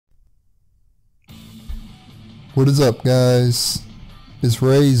What is up, guys? It's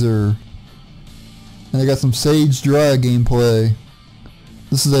Razor, and I got some Sage Jiraiya gameplay.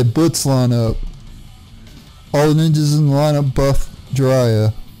 This is a blitz lineup. All the ninjas in the lineup buff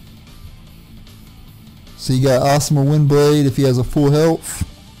Jiraiya. So you got Asuma Windblade if he has a full health.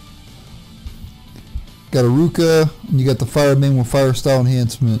 Got a Ruka, and you got the Fireman with Fire Style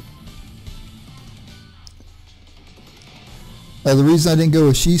Enhancement. The reason I didn't go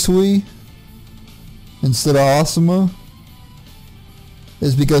with Shisui instead of Asuma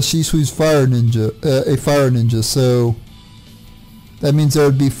is because Shisui's fire ninja, a fire ninja, so that means there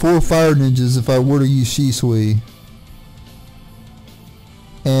would be 4 fire ninjas if I were to use Shisui.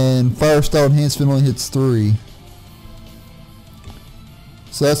 And Fire Style Enhancement only hits 3.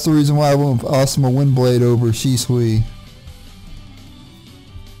 So that's the reason why I went with Asuma Windblade over Shisui.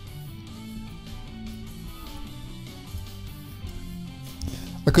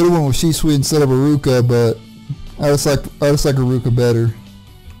 I could have went with Shisui instead of Aruka, but I just like Aruka better.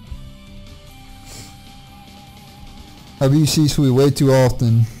 I've used Shisui way too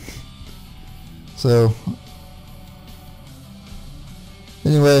often. So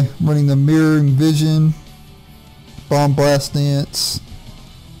anyway, I'm running the Mirroring Vision, Bomb Blast Dance,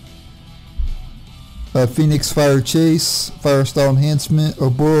 Phoenix Fire Chase, Fire Style Enhancement,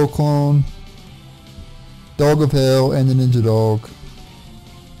 Oboro Clone, Dog of Hell, and the Ninja Dog.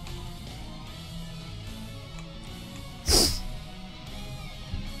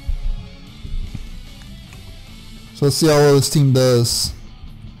 So let's see how well this team does.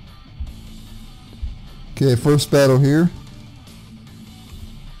 Okay, first battle here.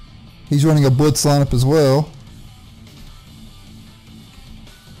 He's running a blitz lineup as well.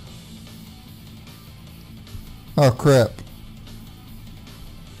 Oh crap.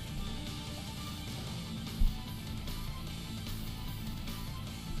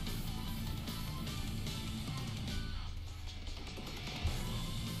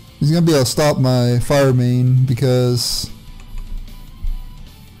 He's gonna be able to stop my fire main because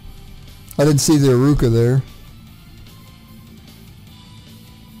I didn't see the Aruka there.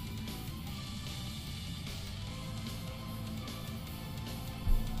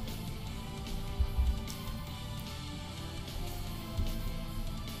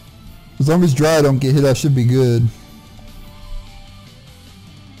 As long as Dry don't get hit, I should be good.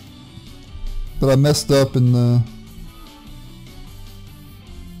 But I messed up in the...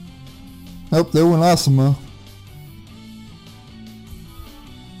 Nope, there went Asuma.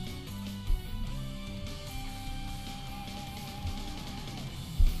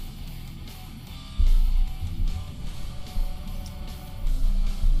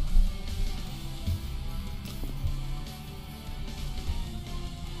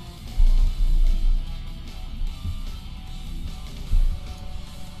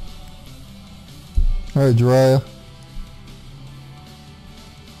 Alright, Jiraiya.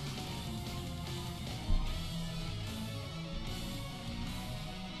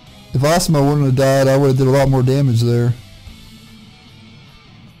 If Asuma wouldn't have died, I would have did a lot more damage there.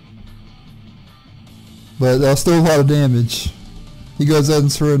 But that was still a lot of damage. He goes out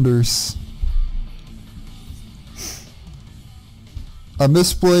and surrenders. I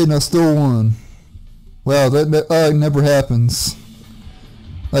misplayed and I still won. Wow, that never happens.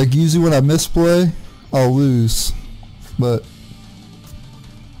 Like usually when I misplay, I'll lose. But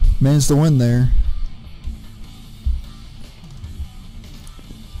managed to win there.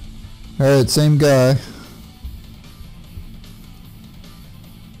 Alright, same guy.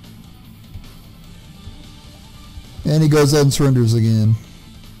 And he goes out and surrenders again.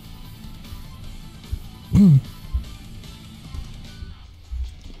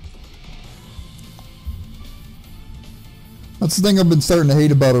 That's the thing I've been starting to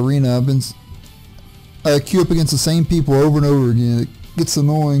hate about Arena. I queue up against the same people over and over again. It gets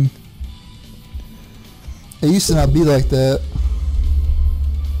annoying. It used to not be like that.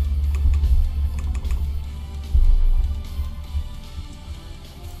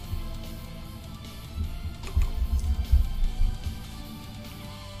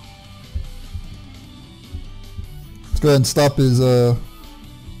 Go ahead and stop his oh,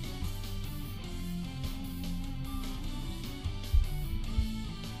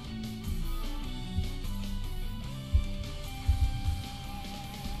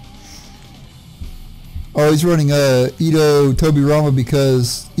 he's running Ito Tobirama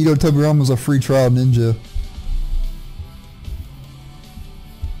because Ito Tobirama is a free trial ninja.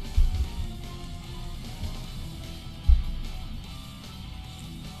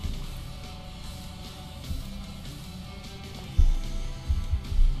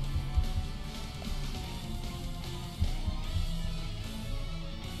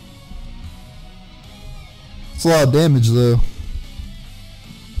 It's a lot of damage though.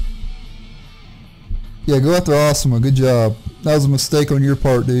 Yeah, go after Asuma. Good job. That was a mistake on your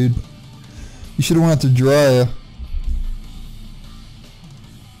part, dude. You should have went after Jiraiya.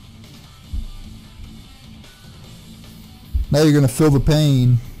 Now you're gonna feel the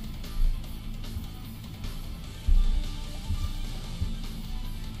pain.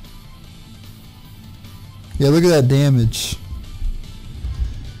 Yeah, look at that damage.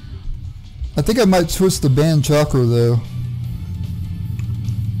 I think I might switch to Band Chakra though.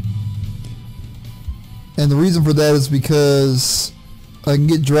 And the reason for that is because I can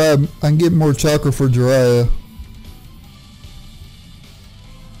get more chakra for Jiraiya.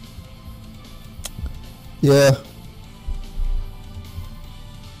 Yeah.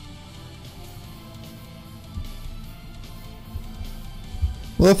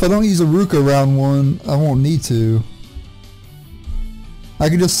 Well, if I don't use Aruka round 1, I won't need to. I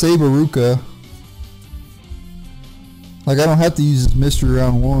can just save Aruka. Like, I don't have to use his mystery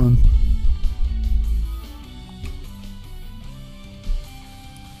round 1.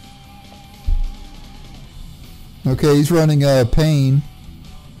 Okay, he's running Pain.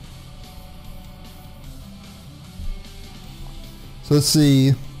 So let's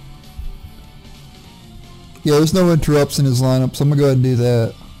see. Yeah, there's no interrupts in his lineup, so I'm going to go ahead and do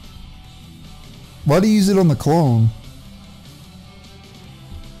that. Why do you use it on the clone?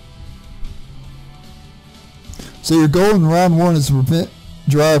 So your goal in round 1 is to prevent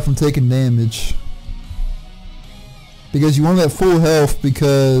Jiraiya from taking damage. Because you want him at full health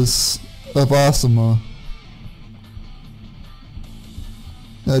because of Asuma.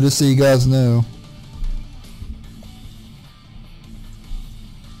 Just so you guys know.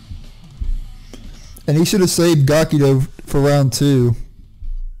 And he should have saved Gakido for round 2.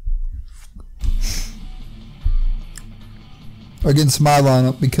 Against my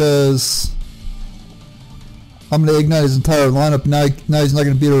lineup, because I'm going to ignite his entire lineup. Now he's not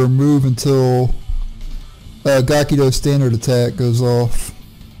going to be able to remove until Gakido's standard attack goes off.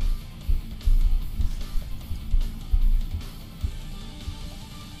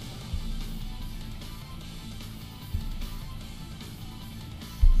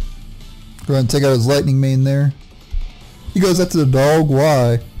 Go ahead and take out his lightning main there. He goes after the dog.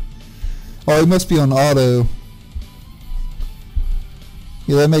 Why? Oh, he must be on auto.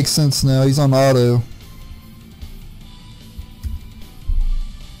 Yeah, that makes sense now. He's on auto.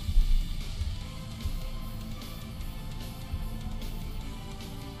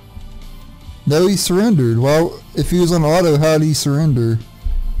 No, he surrendered. Well, if he was on auto, how did he surrender?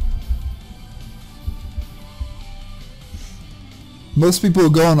 Most people who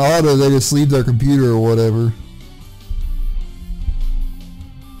go on auto, they just leave their computer or whatever.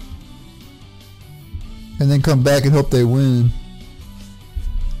 And then come back and hope they win.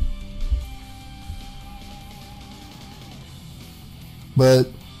 But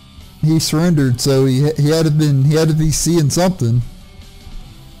he surrendered, so he had to be seeing something.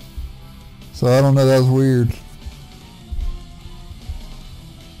 So I don't know, that was weird.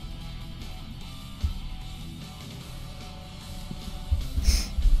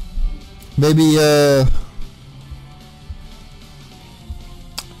 Maybe he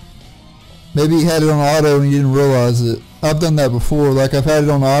had it on auto and he didn't realize it. I've done that before. Like, I've had it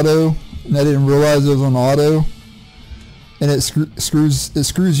on auto and I didn't realize it was on auto, and it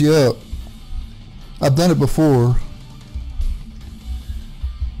screws you up. I've done it before.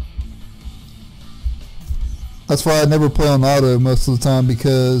 That's why I never play on auto most of the time,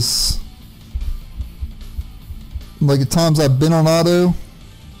 because like the times I've been on auto,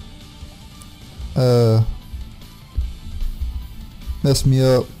 messed me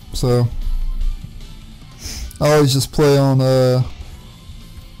up. So I always just play on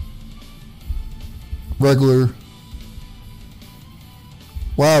regular.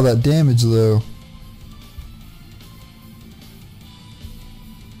 Wow, that damage though.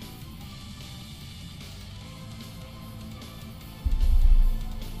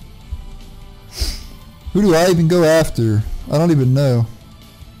 Who do I even go after? I don't even know.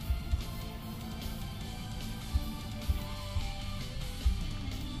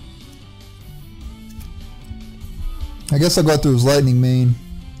 I guess I'll go after his lightning main.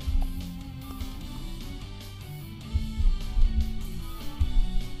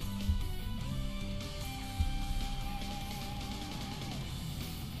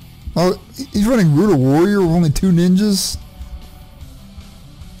 Oh, he's running Naruto Warrior with only 2 ninjas?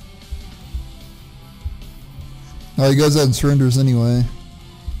 Oh, he goes out and surrenders anyway.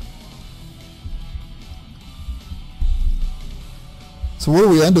 So what are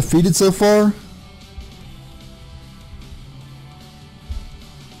we, undefeated so far?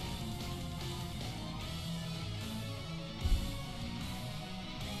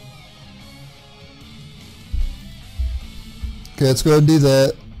 Okay, let's go ahead and do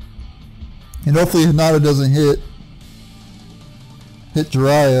that. And hopefully Hinata doesn't hit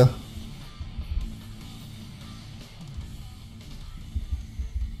Jiraiya.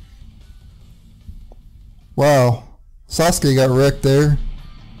 Wow. Sasuke got wrecked there.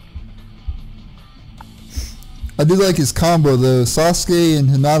 I do like his combo though. Sasuke and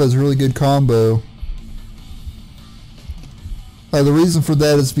Hinata's really good combo. The reason for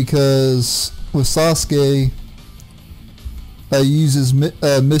that is because with Sasuke, he uses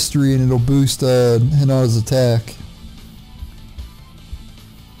mystery and it'll boost Hinata's attack.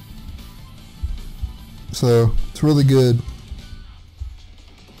 So it's really good.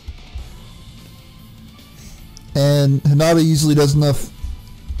 And Hinata usually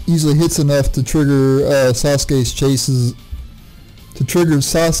hits enough to trigger Sasuke's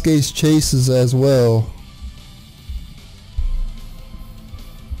chases as well.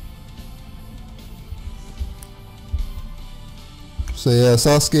 So yeah,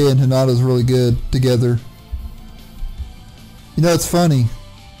 Sasuke and Hinata is really good together. You know, it's funny.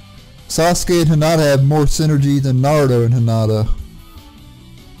 Sasuke and Hinata have more synergy than Naruto and Hinata.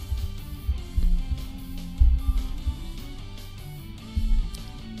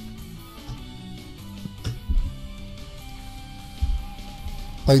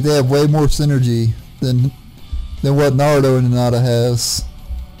 Like they have way more synergy than what Naruto and Hinata has.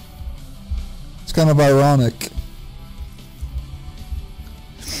 It's kind of ironic.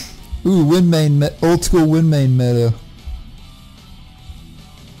 Ooh, old school wind main meta.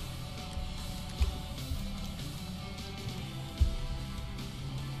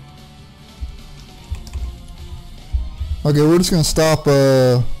 Okay, we're just gonna stop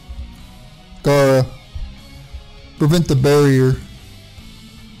Gaara. Prevent the barrier.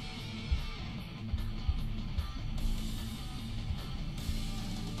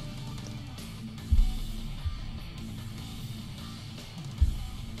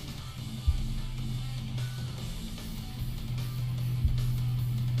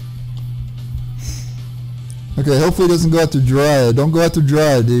 Okay, hopefully it doesn't go after Jiraiya. Don't go after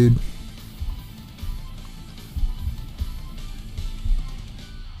Jiraiya, dude.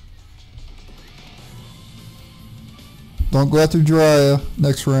 Don't go after Jiraiya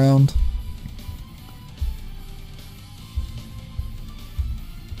next round.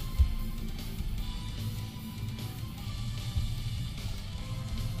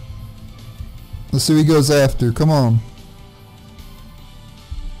 Let's see who he goes after. Come on.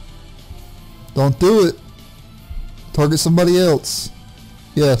 Don't do it. Target somebody else.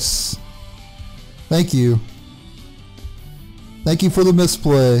 Yes. Thank you. Thank you for the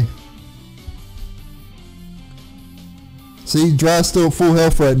misplay. See, Jiraiya's still at full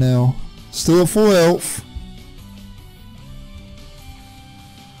health right now. Still at full health.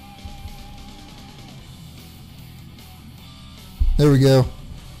 There we go.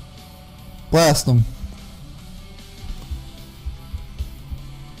 Blast him.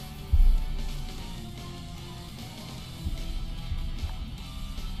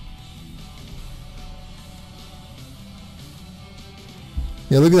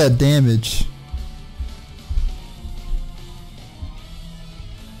 Yeah, look at that damage.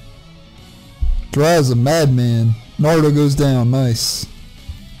 Jiraiya's a madman. Naruto goes down. Nice.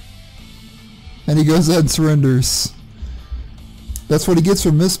 And he goes ahead and surrenders. That's what he gets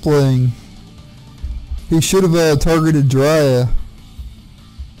for misplaying. He should have targeted Jiraiya.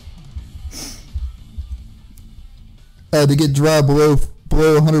 To get Jiraiya below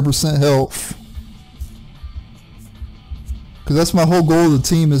 100% health. Because that's my whole goal of the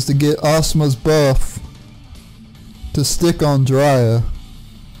team, is to get Asuma's buff to stick on Jiraiya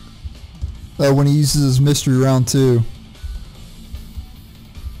when he uses his mystery round 2.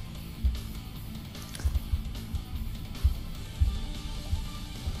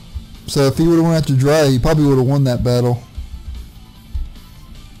 So if he would have went after Jiraiya, he probably would have won that battle.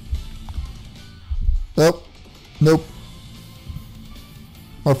 Oh, nope.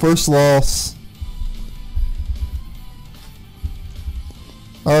 Our first loss.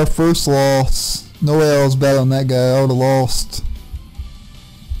 Our first loss. No way I was bad on that guy. I would have lost.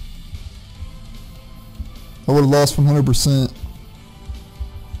 I would have lost 100%.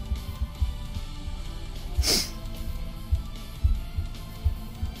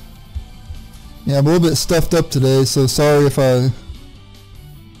 Yeah, I'm a little bit stuffed up today, so sorry if I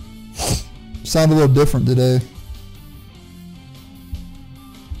sound a little different today.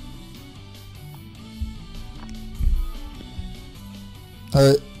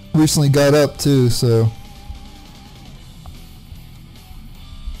 I recently got up too, so.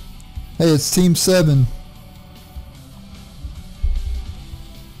 Hey, it's Team 7.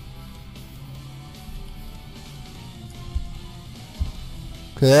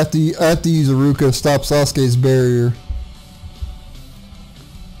 Okay, I have to use Iruka to stop Sasuke's barrier.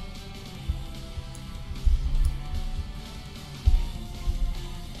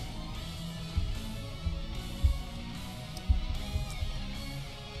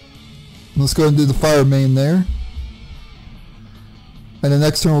 Let's go ahead and do the fire main there. And the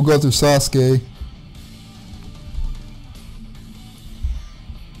next turn we'll go through Sasuke.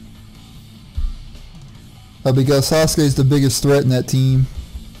 Because Sasuke is the biggest threat in that team.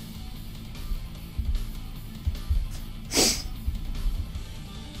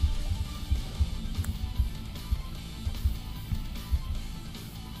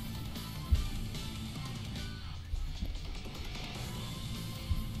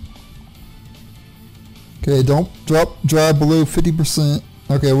 Okay, don't drive below 50%.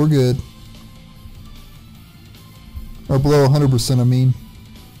 Okay, we're good. Or below 100%, I mean.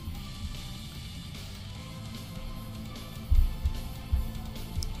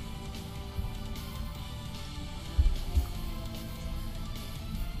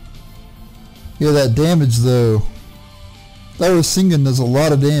 Yeah, that damage though. That Rasengan does a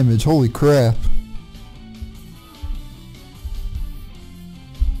lot of damage. Holy crap.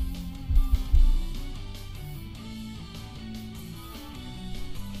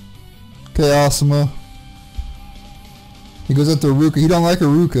 Okay, Asuma. He goes up to Iruka. He don't like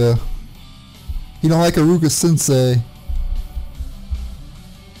Iruka. He don't like Iruka Sensei.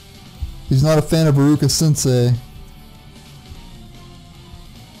 He's not a fan of Iruka Sensei.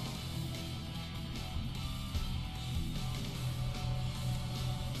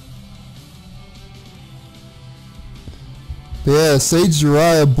 But yeah, Sage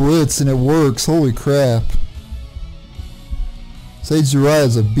Jiraiya blitz and it works. Holy crap. Sage Jiraiya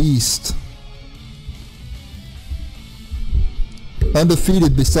is a beast.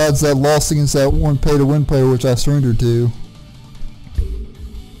 Undefeated besides that loss against that one pay-to-win player which I surrendered to.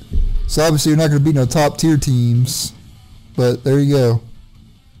 So obviously you're not going to beat no top tier teams. But there you go.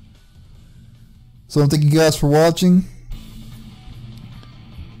 So thank you guys for watching.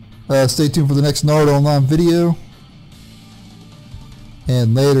 Stay tuned for the next Naruto Online video.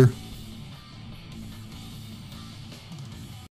 And later.